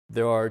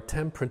There are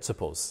 10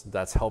 principles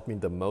that's helped me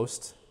the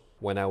most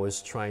when I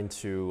was trying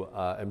to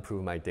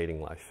improve my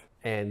dating life.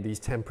 And these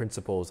 10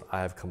 principles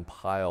I have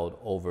compiled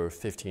over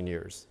 15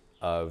 years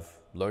of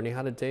learning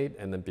how to date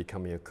and then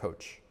becoming a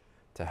coach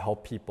to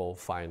help people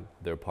find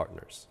their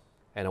partners.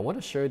 And I want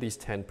to share these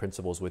 10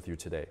 principles with you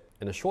today.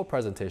 In a short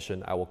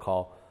presentation, I will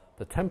call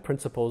the 10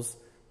 principles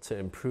to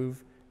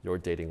improve your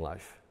dating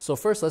life. So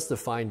first, let's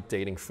define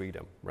dating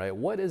freedom, right?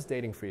 What is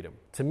dating freedom?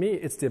 To me,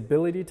 it's the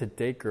ability to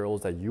date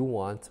girls that you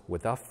want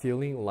without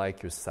feeling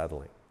like you're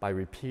settling by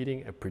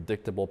repeating a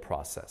predictable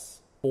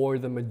process. For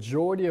the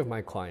majority of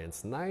my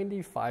clients,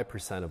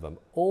 95% of them,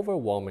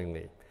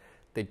 overwhelmingly,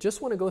 they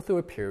just want to go through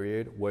a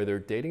period where they're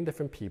dating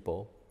different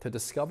people to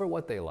discover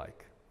what they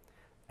like.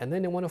 And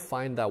then they want to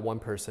find that one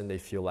person they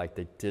feel like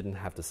they didn't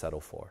have to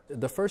settle for.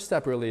 The first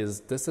step really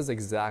is, this is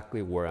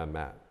exactly where I'm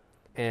at.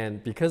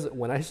 And because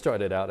when I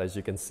started out, as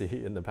you can see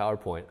in the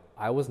PowerPoint,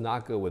 I was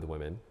not good with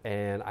women,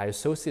 and I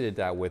associated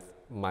that with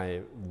my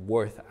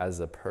worth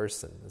as a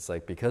person. It's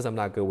like, because I'm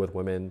not good with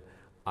women,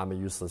 I'm a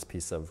useless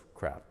piece of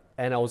crap.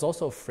 And I was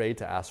also afraid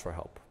to ask for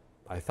help.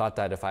 I thought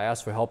that if I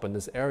asked for help in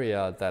this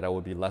area, that I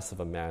would be less of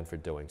a man for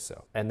doing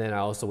so. And then I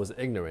also was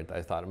ignorant.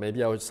 I thought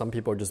maybe some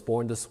people are just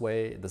born this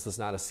way. This is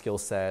not a skill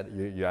set.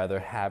 You either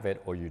have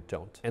it or you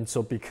don't. And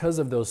so because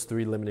of those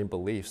 3 limiting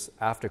beliefs,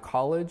 after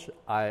college,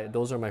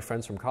 those are my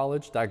friends from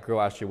college. That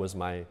girl actually was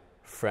my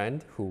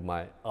friend who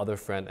my other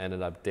friend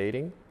ended up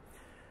dating.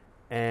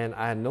 And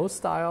I had no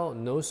style,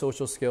 no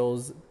social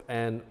skills,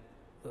 and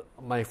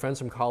my friends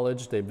from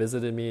college, they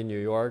visited me in New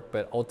York,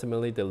 but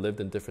ultimately they lived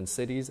in different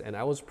cities, and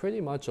I was pretty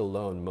much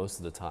alone most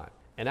of the time.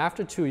 And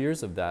after 2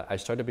 years of that, I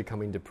started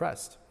becoming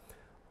depressed.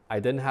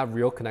 I didn't have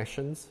real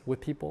connections with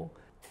people,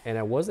 and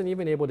I wasn't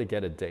even able to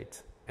get a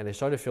date. And I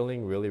started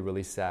feeling really,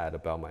 really sad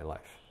about my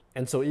life.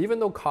 And so even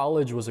though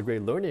college was a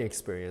great learning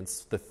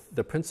experience,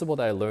 the principle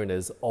that I learned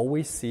is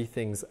always see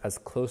things as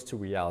close to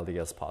reality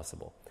as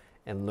possible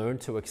and learn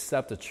to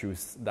accept the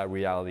truth that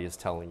reality is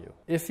telling you.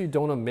 If you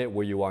don't admit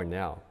where you are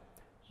now,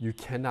 you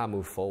cannot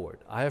move forward.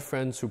 I have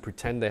friends who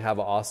pretend they have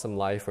an awesome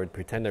life or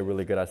pretend they're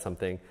really good at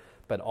something,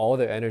 but all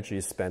their energy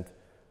is spent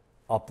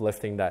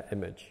uplifting that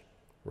image,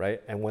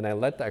 right? And when I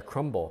let that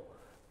crumble,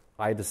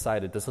 I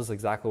decided this is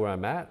exactly where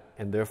I'm at,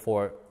 and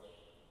therefore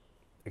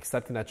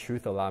accepting that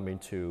truth allowed me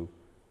to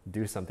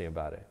do something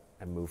about it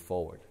and move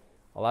forward.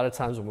 A lot of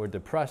times when we're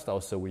depressed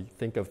also, we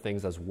think of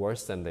things as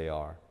worse than they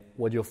are.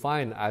 What you'll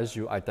find as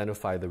you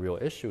identify the real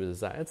issue is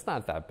that it's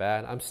not that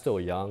bad. I'm still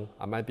young.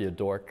 I might be a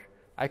dork.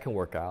 I can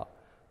work out.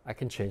 I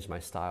can change my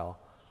style.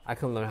 I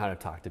can learn how to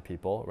talk to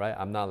people, right?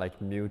 I'm not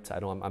like mute.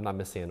 I'm not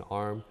missing an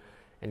arm.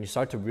 And you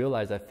start to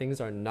realize that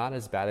things are not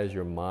as bad as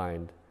your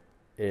mind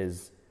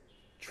is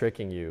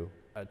tricking you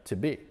to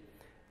be.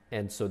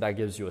 And so that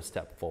gives you a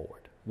step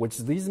forward,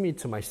 which leads me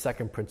to my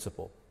second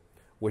principle,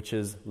 which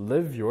is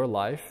live your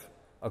life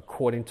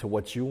according to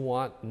what you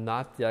want,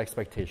 not the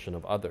expectation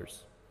of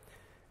others.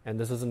 And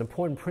this is an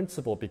important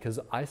principle because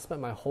I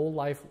spent my whole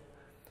life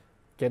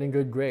getting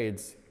good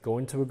grades,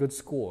 going to a good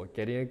school,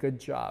 getting a good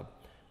job,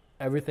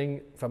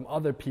 everything from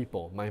other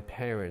people, my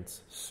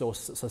parents,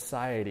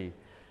 society,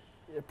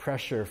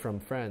 pressure from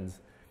friends,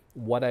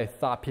 what I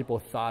thought people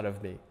thought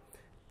of me.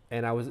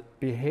 And I was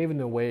behaving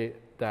in a way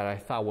that I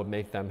thought would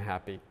make them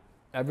happy.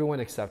 Everyone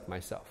except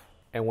myself.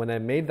 And when I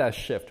made that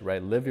shift,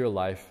 right, live your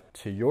life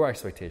to your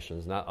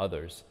expectations, not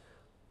others,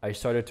 I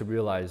started to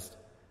realize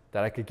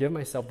that I could give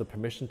myself the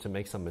permission to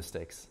make some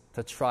mistakes,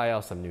 to try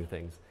out some new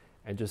things,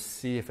 and just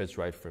see if it's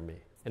right for me.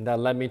 And that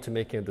led me to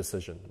making a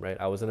decision, right?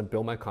 I was going to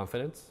build my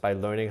confidence by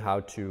learning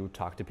how to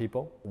talk to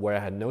people where I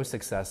had no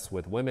success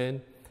with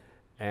women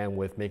and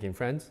with making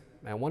friends.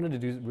 And I wanted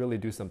to really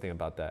do something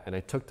about that. And I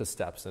took the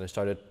steps and I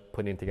started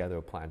putting together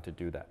a plan to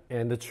do that.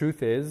 And the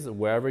truth is,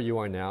 wherever you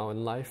are now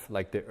in life,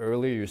 like the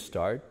earlier you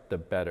start, the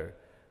better.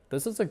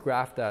 This is a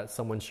graph that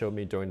someone showed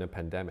me during the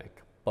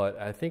pandemic, but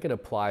I think it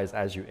applies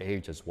as you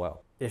age as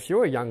well. If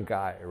you're a young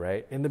guy,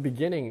 right, in the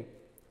beginning,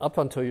 up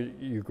until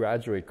you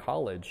graduate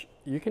college,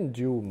 you can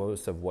do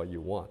most of what you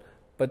want.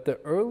 But the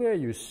earlier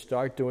you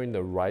start doing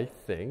the right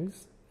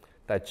things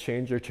that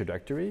change your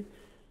trajectory,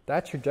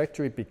 that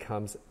trajectory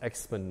becomes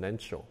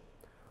exponential.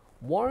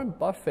 Warren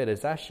Buffett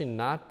is actually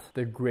not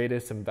the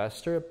greatest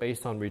investor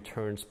based on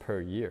returns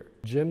per year.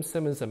 Jim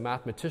Simmons, a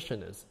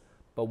mathematician, is.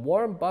 But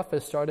Warren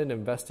Buffett started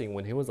investing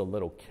when he was a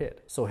little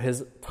kid. So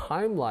his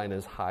timeline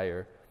is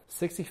higher.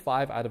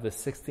 65 out of the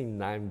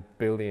 69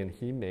 billion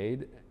he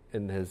made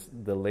in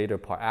the later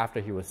part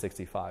after he was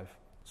 65.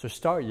 So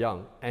start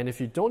young. And if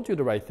you don't do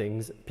the right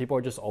things, people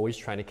are just always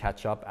trying to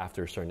catch up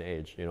after a certain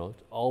age,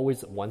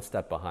 always one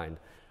step behind.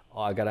 Oh,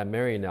 I gotta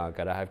marry now, I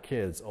gotta have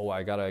kids. Oh,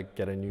 I gotta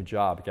get a new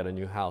job, get a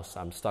new house.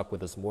 I'm stuck with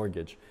this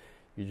mortgage.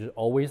 You just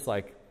always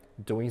like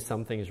doing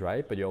some things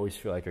right, but you always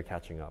feel like you're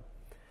catching up.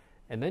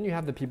 And then you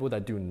have the people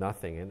that do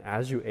nothing. And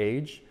as you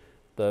age,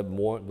 the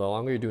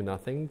longer you do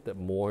nothing, the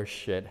more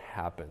shit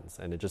happens.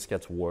 And it just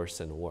gets worse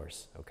and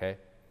worse, okay?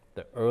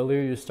 The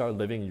earlier you start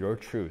living your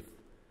truth,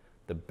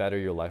 the better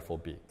your life will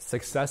be.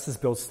 Success is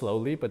built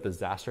slowly, but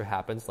disaster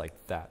happens like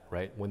that,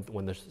 right?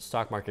 When the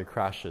stock market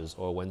crashes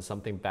or when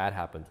something bad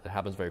happens, it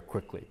happens very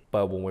quickly.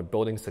 But when we're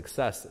building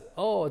success,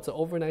 oh, it's an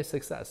overnight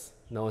success.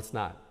 No, it's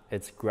not.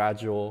 It's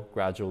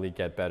gradually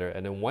get better.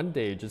 And then one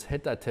day you just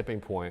hit that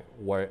tipping point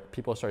where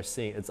people start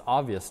seeing it's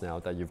obvious now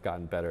that you've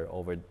gotten better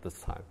over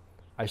this time.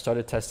 I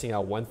started testing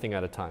out one thing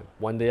at a time.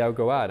 One day I would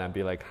go out and I'd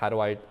be like, how do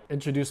I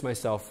introduce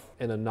myself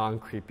in a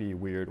non-creepy,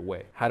 weird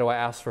way? How do I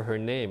ask for her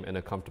name in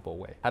a comfortable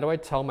way? How do I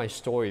tell my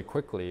story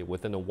quickly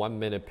within a 1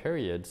 minute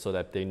period so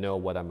that they know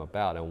what I'm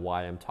about and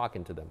why I'm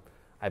talking to them?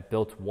 I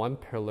built one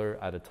pillar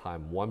at a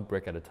time, one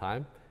brick at a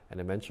time, and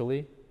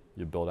eventually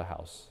you build a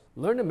house.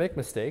 Learn to make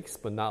mistakes,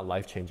 but not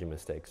life-changing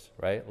mistakes,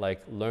 right?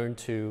 Like learn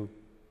to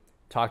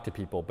talk to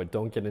people, but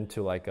don't get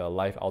into like a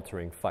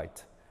life-altering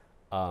fight.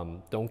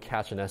 Don't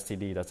catch an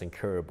STD that's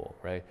incurable,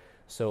 right?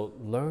 So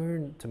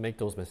learn to make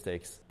those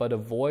mistakes, but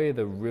avoid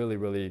the really,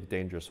 really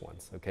dangerous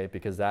ones, okay?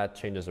 Because that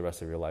changes the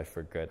rest of your life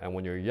for good. And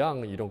when you're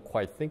young, you don't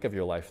quite think of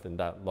your life in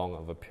that long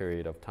of a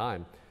period of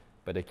time,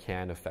 but it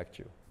can affect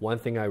you. One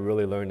thing I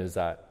really learned is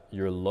that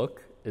your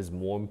look is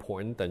more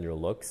important than your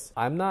looks.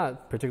 I'm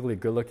not particularly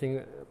good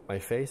looking, my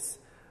face.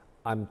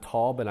 I'm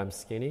tall, but I'm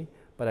skinny.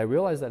 But I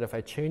realized that if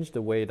I changed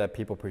the way that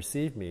people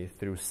perceive me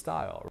through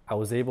style, I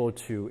was able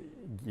to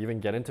even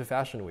get into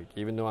Fashion Week,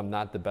 even though I'm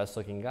not the best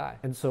looking guy.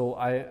 And so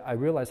I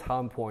realized how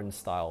important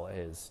style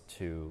is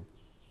to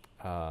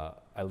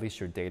at least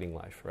your dating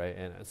life, right?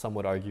 And some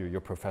would argue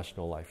your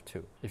professional life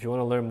too. If you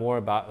want to learn more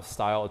about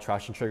style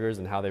attraction triggers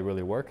and how they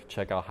really work,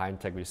 check out High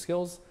Integrity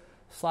Skills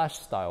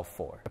 /Style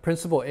 4.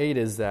 Principle 8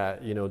 is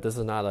that, this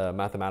is not a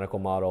mathematical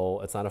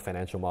model, it's not a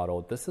financial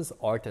model, this is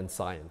art and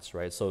science,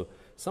 right? So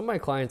some of my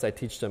clients, I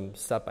teach them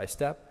step by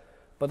step,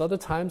 but other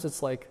times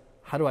it's like,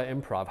 how do I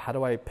improv? How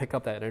do I pick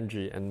up that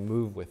energy and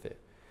move with it?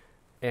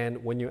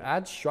 And when you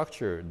add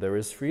structure, there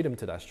is freedom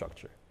to that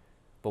structure.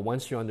 But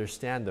once you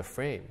understand the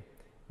frame,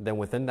 then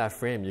within that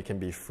frame, you can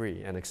be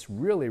free and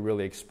really,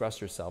 really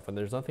express yourself. And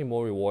there's nothing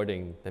more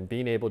rewarding than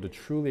being able to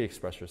truly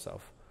express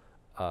yourself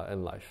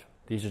in life.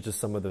 These are just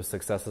some of the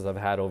successes I've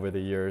had over the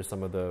years,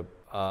 some of the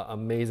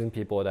amazing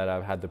people that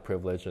I've had the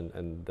privilege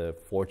and the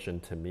fortune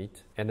to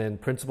meet. And then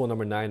principle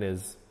number 9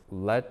 is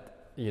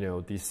let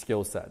these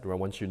skill sets, where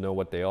once you know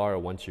what they are, or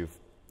once you've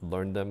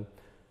learned them,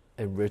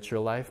 enrich your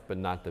life, but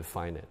not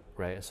define it,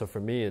 right? So for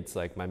me, it's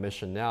like my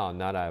mission now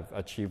that I've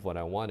achieved what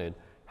I wanted,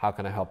 how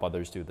can I help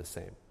others do the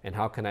same? And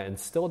how can I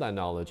instill that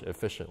knowledge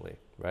efficiently,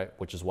 right?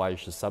 Which is why you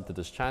should sub to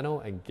this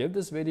channel and give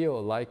this video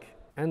a like.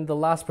 And the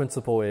last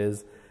principle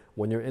is,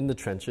 when you're in the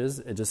trenches,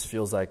 it just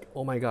feels like,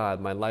 oh my God,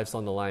 my life's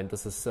on the line.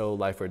 This is so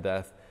life or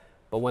death.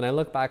 But when I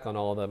look back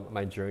on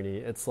my journey,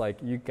 it's like,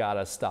 you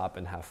gotta stop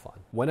and have fun.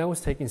 When I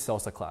was taking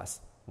salsa class,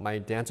 my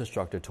dance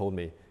instructor told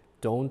me,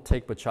 don't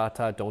take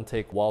bachata, don't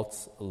take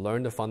waltz,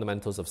 learn the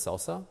fundamentals of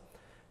salsa,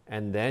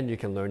 and then you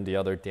can learn the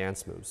other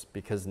dance moves,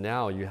 because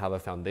now you have a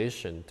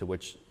foundation to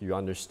which you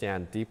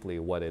understand deeply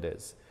what it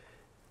is.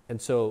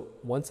 And so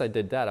once I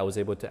did that, I was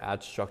able to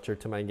add structure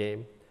to my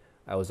game.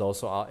 I was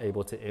also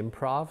able to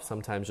improv,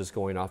 sometimes just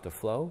going off the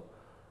flow.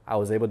 I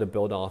was able to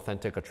build an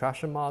authentic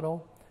attraction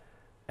model.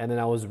 And then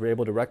I was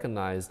able to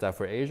recognize that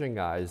for Asian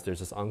guys, there's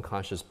this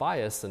unconscious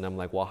bias. And I'm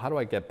like, well, how do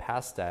I get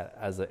past that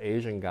as an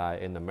Asian guy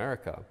in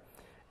America?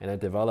 And I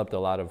developed a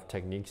lot of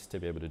techniques to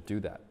be able to do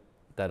that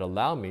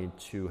allow me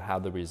to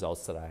have the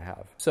results that I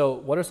have. So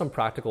what are some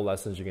practical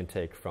lessons you can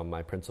take from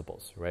my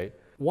principles, right?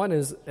 One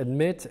is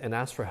admit and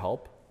ask for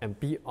help and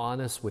be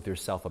honest with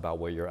yourself about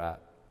where you're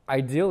at.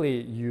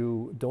 Ideally,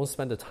 you don't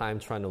spend the time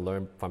trying to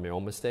learn from your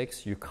own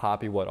mistakes. You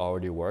copy what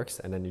already works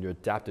and then you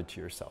adapt it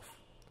to yourself,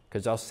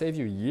 because that'll save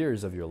you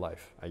years of your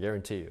life, I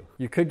guarantee you.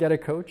 You could get a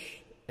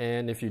coach,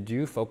 and if you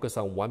do, focus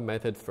on one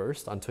method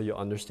first until you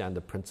understand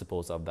the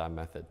principles of that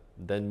method.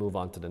 Then move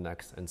on to the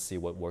next and see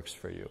what works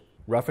for you.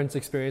 Reference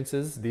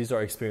experiences, these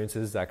are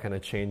experiences that kind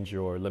of change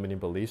your limiting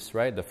beliefs,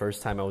 right? The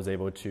first time I was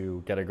able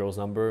to get a girl's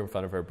number in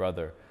front of her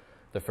brother.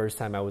 The first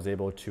time I was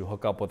able to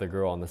hook up with a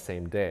girl on the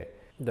same day.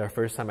 The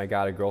first time I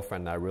got a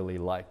girlfriend that I really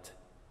liked,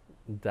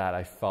 that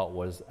I felt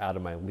was out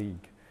of my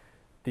league.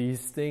 These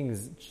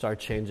things start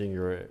changing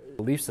your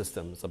belief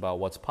systems about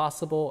what's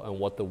possible and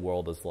what the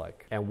world is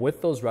like. And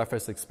with those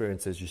reference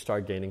experiences, you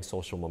start gaining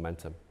social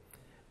momentum.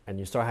 And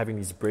you start having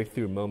these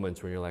breakthrough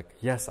moments where you're like,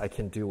 yes, I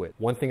can do it.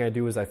 One thing I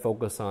do is I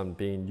focus on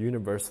being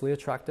universally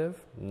attractive,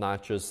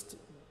 not just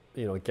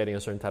getting a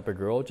certain type of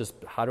girl, just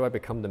how do I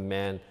become the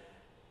man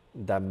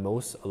that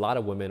a lot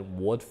of women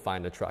would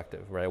find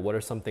attractive, right? What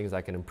are some things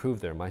I can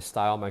improve there? My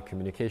style, my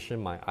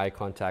communication, my eye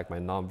contact, my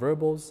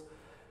nonverbals,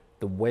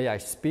 the way I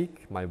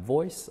speak, my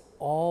voice,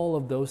 all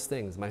of those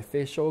things, my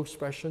facial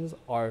expressions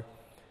are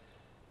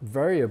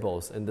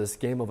variables in this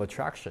game of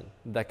attraction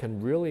that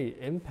can really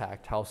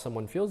impact how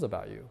someone feels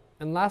about you.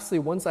 And lastly,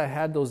 once I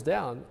had those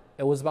down,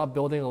 it was about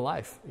building a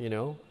life,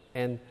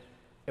 and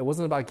it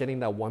wasn't about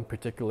getting that one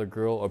particular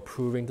girl or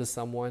proving to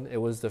someone.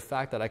 It was the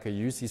fact that I could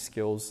use these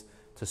skills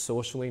to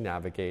socially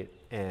navigate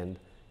and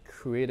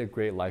create a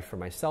great life for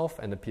myself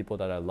and the people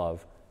that I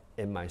love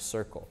in my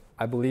circle.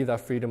 I believe that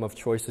freedom of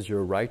choice is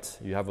your right.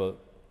 You have a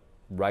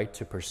right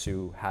to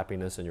pursue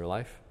happiness in your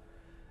life.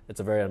 It's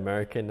a very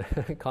American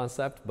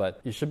concept, but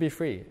you should be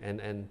free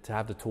and to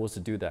have the tools to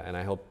do that. And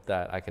I hope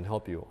that I can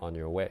help you on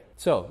your way.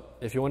 So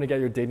if you want to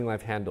get your dating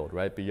life handled,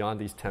 right, beyond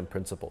these 10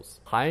 principles,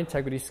 high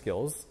integrity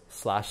skills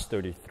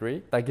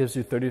 /33, that gives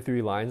you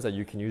 33 lines that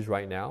you can use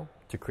right now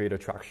to create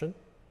attraction.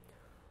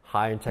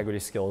 High integrity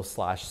skills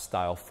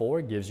 /style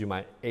 4 gives you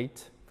my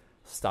 8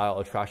 style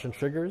attraction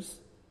triggers.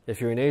 If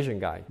you're an Asian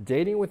guy,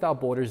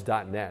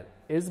 datingwithoutborders.net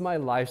is my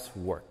life's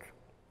work.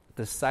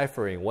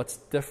 Deciphering what's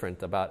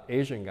different about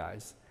Asian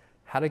guys,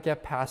 how to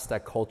get past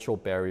that cultural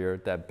barrier,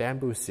 that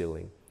bamboo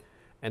ceiling.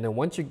 And then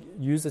once you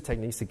use the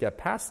techniques to get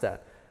past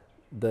that,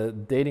 the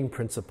dating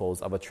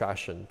principles of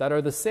attraction that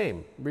are the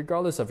same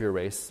regardless of your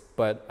race,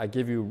 but I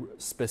give you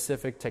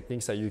specific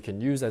techniques that you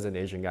can use as an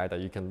Asian guy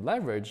that you can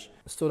leverage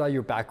so that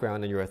your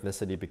background and your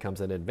ethnicity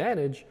becomes an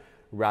advantage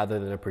rather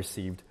than a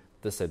perceived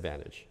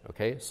disadvantage,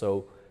 okay?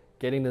 So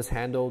getting this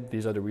handled,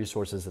 these are the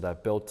resources that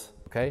I've built,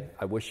 okay?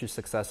 I wish you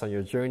success on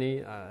your journey.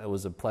 It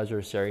was a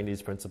pleasure sharing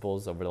these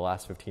principles over the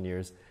last 15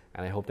 years,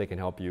 and I hope they can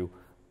help you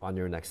on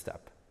your next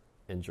step.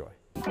 Enjoy.